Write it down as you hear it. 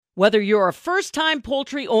Whether you're a first-time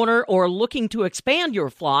poultry owner or looking to expand your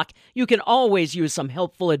flock, you can always use some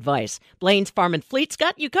helpful advice. Blaine's Farm and Fleet's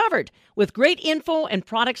got you covered with great info and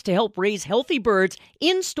products to help raise healthy birds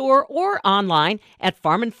in-store or online at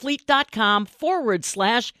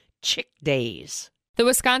farmandfleet.com/chick days. The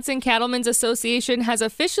Wisconsin Cattlemen's Association has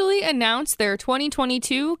officially announced their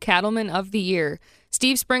 2022 Cattleman of the Year.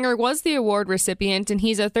 Steve Springer was the award recipient, and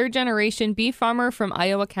he's a third-generation beef farmer from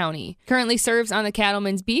Iowa County. Currently serves on the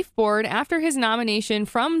Cattlemen's Beef Board after his nomination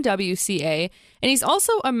from WCA, and he's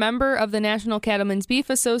also a member of the National Cattlemen's Beef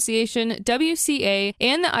Association, WCA,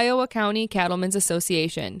 and the Iowa County Cattlemen's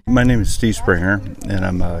Association. My name is Steve Springer, and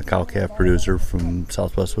I'm a cow-calf producer from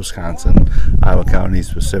southwest Wisconsin, Iowa County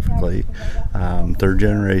specifically. Third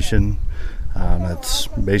generation. That's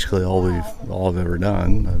basically all I've ever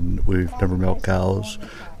done. We've never milked cows.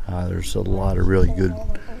 There's a lot of really good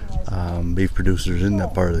beef producers in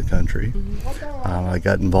that part of the country. I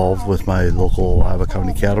got involved with my local Iowa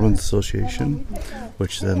County Cattlemen's Association,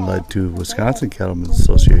 which then led to Wisconsin Cattlemen's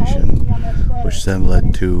Association, which then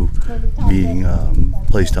led to being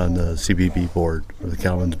placed on the CBB board, or the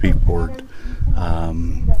Cattlemen's Beef Board,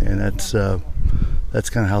 and that's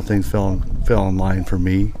kind of how things fell in line for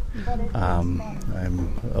me. I'm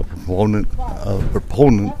a proponent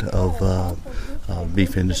of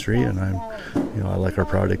beef industry, and I like our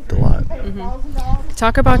product a lot. Mm-hmm.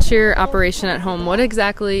 Talk about your operation at home. What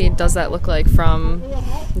exactly does that look like from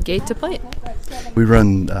gate to plate? We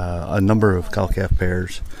run a number of cow-calf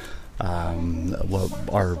pairs.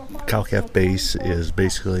 Our cow-calf base is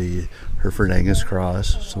basically Hereford Angus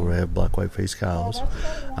cross, so we have black white-faced cows.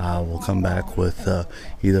 We'll come back with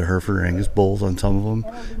either Hereford Angus bulls on some of them,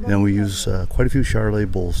 and then we use quite a few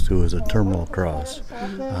Charolais bulls too as a terminal cross.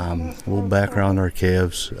 We'll background our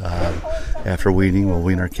calves after weaning. We'll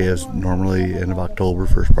wean our calves normally end of October,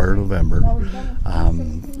 first part of November.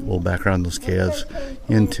 We'll background those calves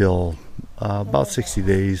until about 60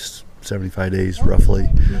 days, 75 days roughly.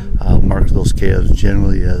 Mark those calves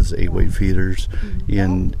generally as 8-weight feeders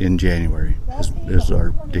in January is our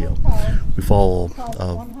deal. We follow,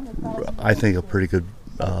 I think, a pretty good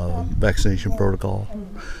vaccination protocol.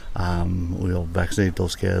 We'll vaccinate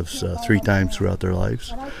those calves 3 times throughout their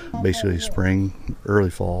lives, basically spring, early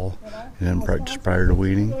fall, and then just prior to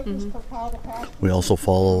weaning. We also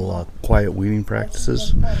follow quiet weaning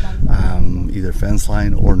practices, either fence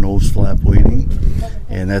line or nose flap weaning,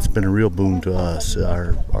 and that's been a real boon to us.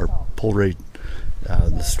 Our pull rate,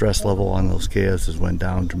 the stress level on those calves has went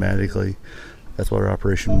down dramatically. That's what our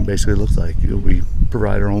operation basically looks like. We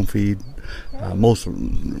provide our own feed, vast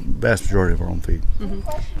majority of our own feed.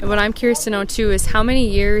 And what I'm curious to know too is how many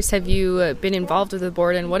years have you been involved with the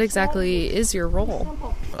board, and what exactly is your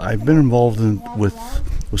role? I've been involved with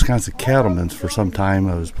Wisconsin Cattlemen's for some time.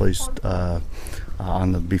 I was placed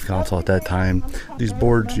on the Beef Council at that time. These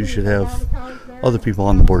boards, you should have other people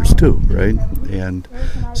on the boards too, right? And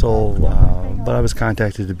so, but I was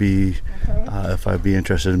contacted to be, if I'd be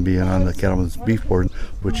interested in being on the Cattlemen's Beef Board,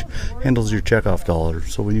 which handles your checkoff dollar.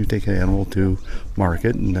 So when you take an animal to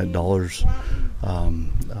market and that dollar's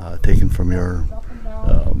taken from your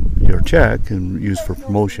check and used for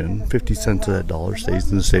promotion, 50 cents of that dollar stays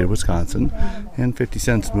in the state of Wisconsin, and 50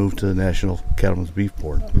 cents moved to the National Cattlemen's Beef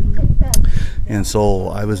Board. And so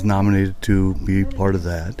I was nominated to be part of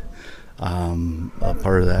that.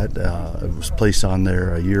 It was placed on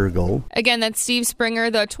there a year ago. Again, that's Steve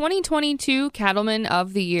Springer, the 2022 Cattleman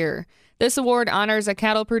of the Year. This award honors a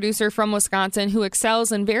cattle producer from Wisconsin who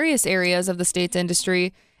excels in various areas of the state's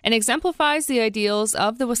industry and exemplifies the ideals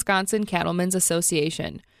of the Wisconsin Cattlemen's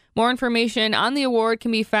Association. More information on the award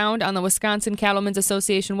can be found on the Wisconsin Cattlemen's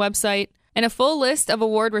Association website, and a full list of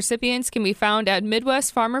award recipients can be found at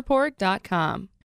MidwestFarmReport.com.